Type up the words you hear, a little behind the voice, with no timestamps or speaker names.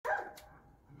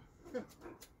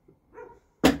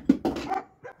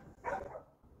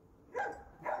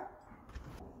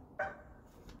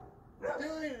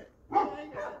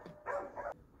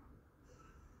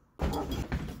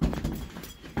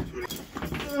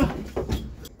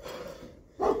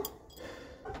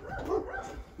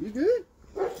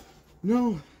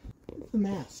No, the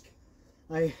mask.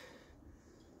 Hey,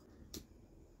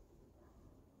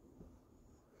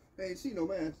 see no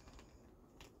mask.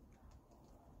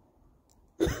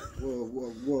 Whoa, whoa,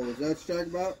 whoa! Is that what you're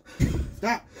talking about?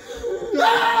 Stop!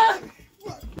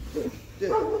 What?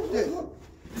 This.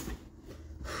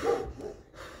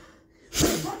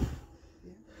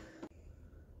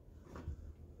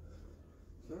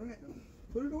 Alright,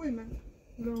 put it away, man.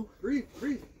 No. Breathe.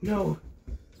 No.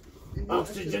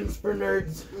 Oxygen's for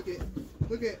nerds.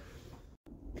 Look at.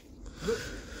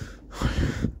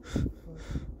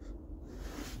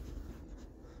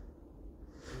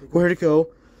 Where'd it go?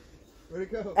 Where'd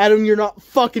it go? Adam, you're not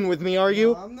fucking with me, are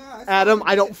you? No, I'm not. Adam,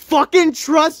 I don't fucking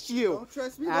trust you. Don't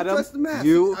trust me. Adam, don't trust the mask.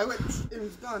 you. I went. It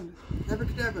was done.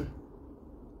 Abracadabra.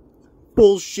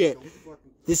 Bullshit.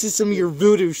 This is some of your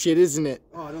voodoo shit, isn't it?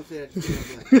 Oh, don't say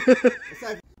that.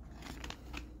 Aside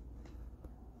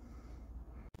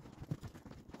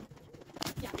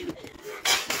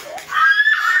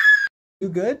You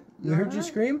good? You heard you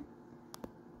scream?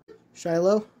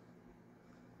 Shiloh?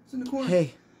 It's in the corner.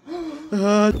 Hey.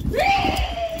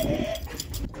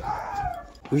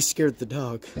 We scared the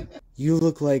dog. You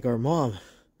look like our mom.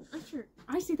 Asher,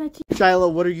 I see that too. Shiloh,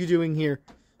 what are you doing here?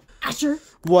 Asher,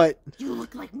 What? you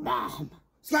look like Mom.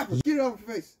 Slap her. Get it off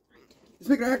your face. Let's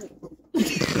make her act.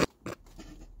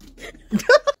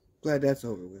 Glad that's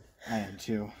over with. I am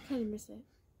too. Kind of miss it.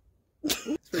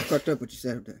 It's pretty fucked up what you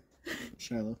said up there.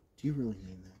 Shiloh, do you really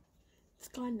mean that? It's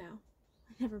gone now.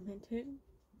 I never meant it.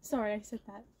 Sorry, I said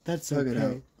that. That's Hug okay. it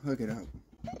out. Hug it out.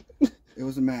 It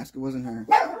was a mask. It wasn't her.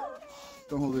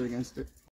 Don't hold it against her.